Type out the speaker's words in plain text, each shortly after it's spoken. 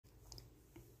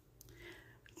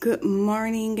Good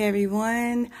morning,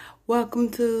 everyone.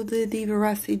 Welcome to the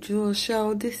Divarazzi Jewel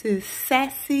Show. This is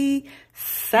Sassy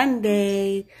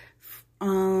Sunday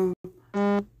flash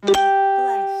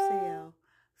sale.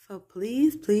 So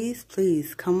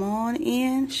please come on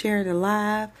in, share the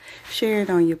live, share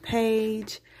it on your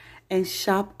page, and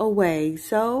shop away.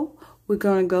 So we're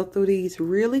going to go through these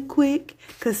really quick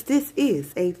because this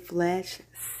is a flash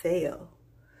sale.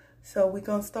 So we're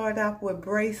going to start off with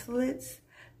bracelets.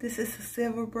 This is a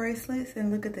silver bracelet, and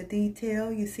look at the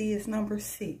detail. You see it's number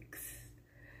 6.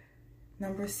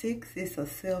 Number 6 is a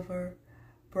silver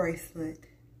bracelet.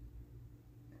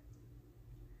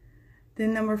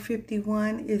 Then number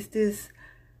 51 is this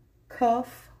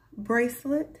cuff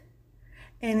bracelet,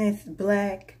 and it's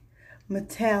black,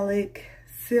 metallic,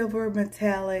 silver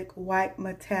metallic, white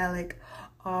metallic,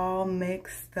 all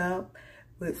mixed up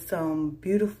with some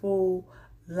beautiful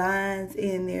lines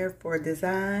in there for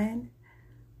design.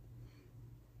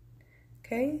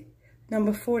 Okay,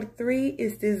 number 43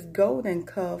 is this golden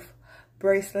cuff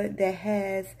bracelet that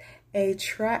has a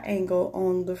triangle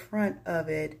on the front of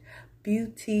it.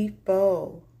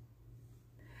 Beautiful.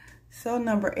 So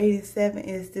number 87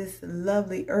 is this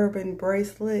lovely urban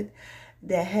bracelet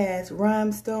that has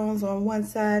rhinestones on one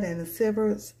side and the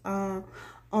silvers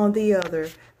on the other.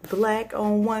 Black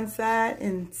on one side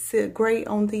and gray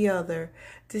on the other.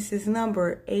 This is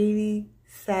number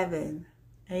 87.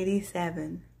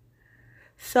 87.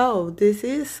 So this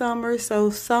is summer,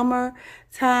 so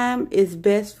summertime is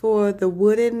best for the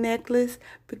wooden necklace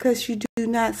because you do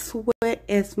not sweat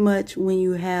as much when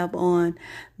you have on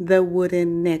the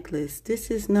wooden necklace.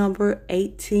 This is number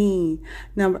 18.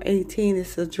 Number 18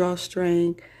 is a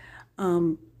drawstring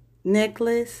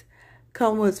necklace.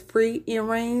 Come with free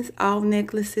earrings. All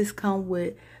necklaces come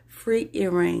with free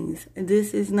earrings.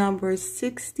 This is number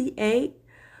 68.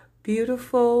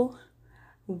 Beautiful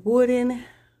wooden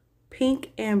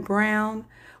pink and brown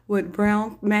with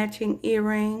brown matching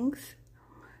earrings.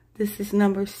 This is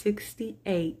number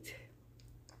 68.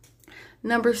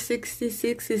 Number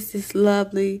 66 is this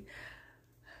lovely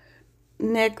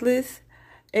necklace.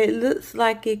 It looks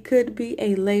like it could be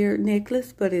a layered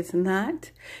necklace, but it's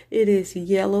not. It is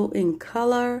yellow in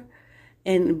color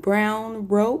and brown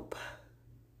rope.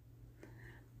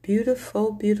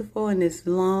 Beautiful, beautiful, and it's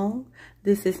long.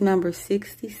 This is number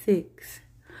 66.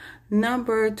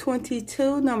 Number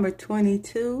 22, number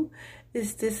 22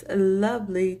 is this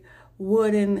lovely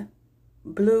wooden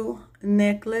blue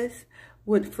necklace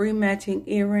with free matching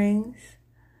earrings.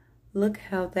 Look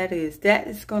how that is. That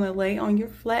is going to lay on your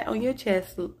flat on your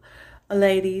chest,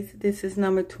 ladies. This is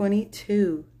number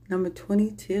 22. Number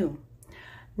 22.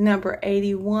 Number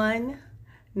 81.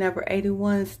 Number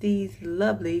 81 is these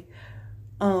lovely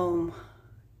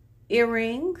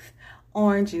earrings,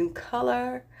 orange in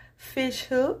color, fish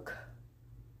hook.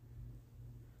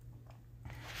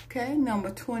 Okay,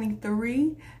 number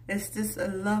 23 is this a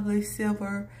lovely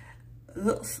silver,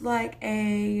 looks like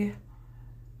a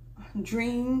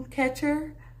dream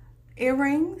catcher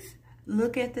earrings.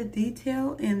 Look at the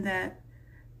detail in that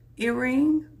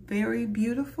earring. Very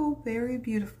beautiful, very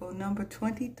beautiful. Number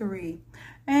 23.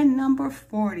 And number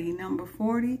 40. Number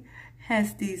 40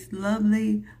 has these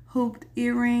lovely hooped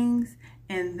earrings,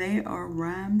 and they are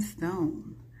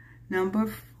rhinestone. Number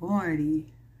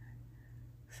 40.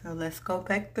 So let's go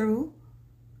back through.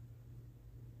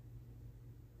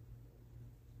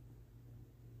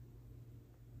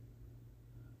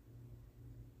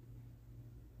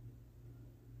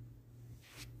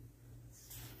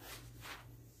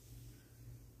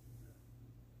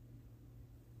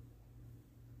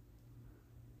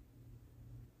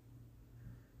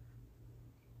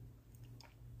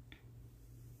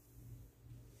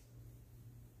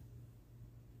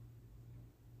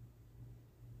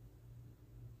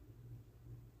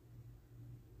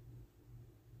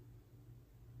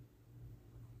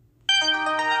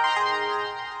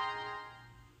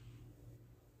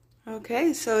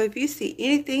 Okay, so if you see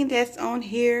anything that's on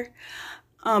here,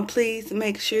 please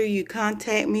make sure you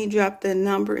contact me. Drop the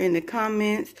number in the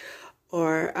comments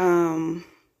or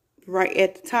right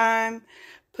at the time.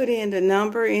 Put in the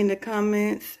number in the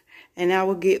comments and I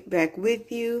will get back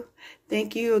with you.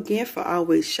 Thank you again for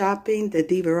always shopping the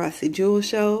Divarazzi Jewel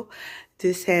Show.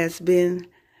 This has been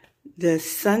the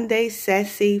Sunday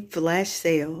Sassy Flash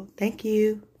Sale. Thank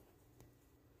you.